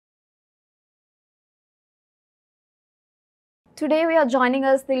Today we are joining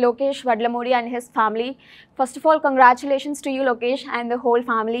us the Lokesh Vadlamudi and his family. First of all, congratulations to you, Lokesh, and the whole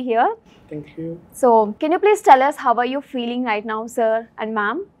family here. Thank you. So, can you please tell us how are you feeling right now, sir and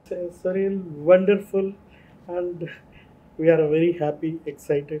ma'am? It's really wonderful and we are very happy,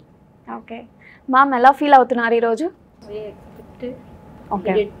 excited. Okay. Ma'am, ఎలా feel అవుతున్నారు ఈ రోజు? We expected.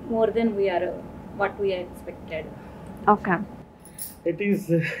 Okay. He did more than what we expected. Okay. It is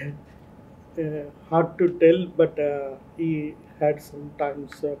hard to tell, but he had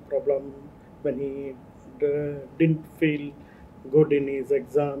sometimes a problem when he didn't feel good in his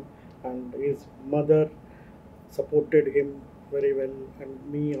exam, and his mother supported him very well, and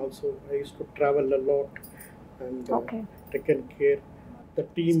me also. I used to travel a lot and taken care. The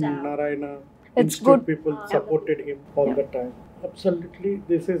team, Staff. Narayana It's Institute good. people supported him all the time. Absolutely,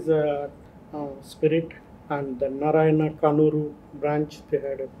 this is a spirit, and the Narayana Kanuru branch, they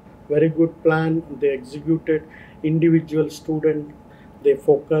had a very good plan. They executed individual student, they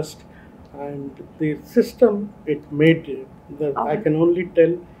focused, and the system it made. I can only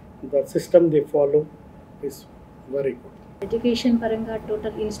tell the system they follow is very good. Education paranga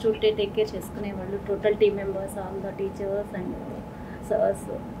total institute take care cheskunevallu, total team members, all the teachers and sirs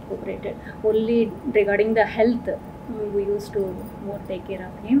cooperated. Only regarding the health, we used to more take care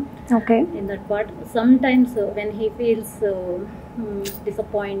of him. Okay. In that part, sometimes when he feels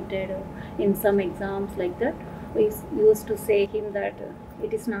disappointed in some exams like that, we used to say him that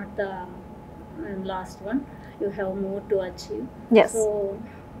it is not the last one, you have more to achieve. Yes. So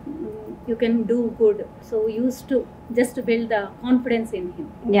you can do good. So we used to just build the confidence in him.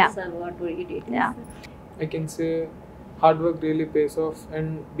 Yeah. That's all what we did. Yeah. I can say hard work really pays off and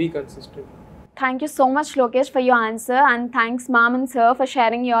be consistent. Thank you so much, Lokesh, for your answer, and thanks, ma'am and sir, for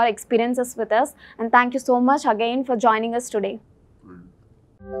sharing your experiences with us. And thank you so much again for joining us today.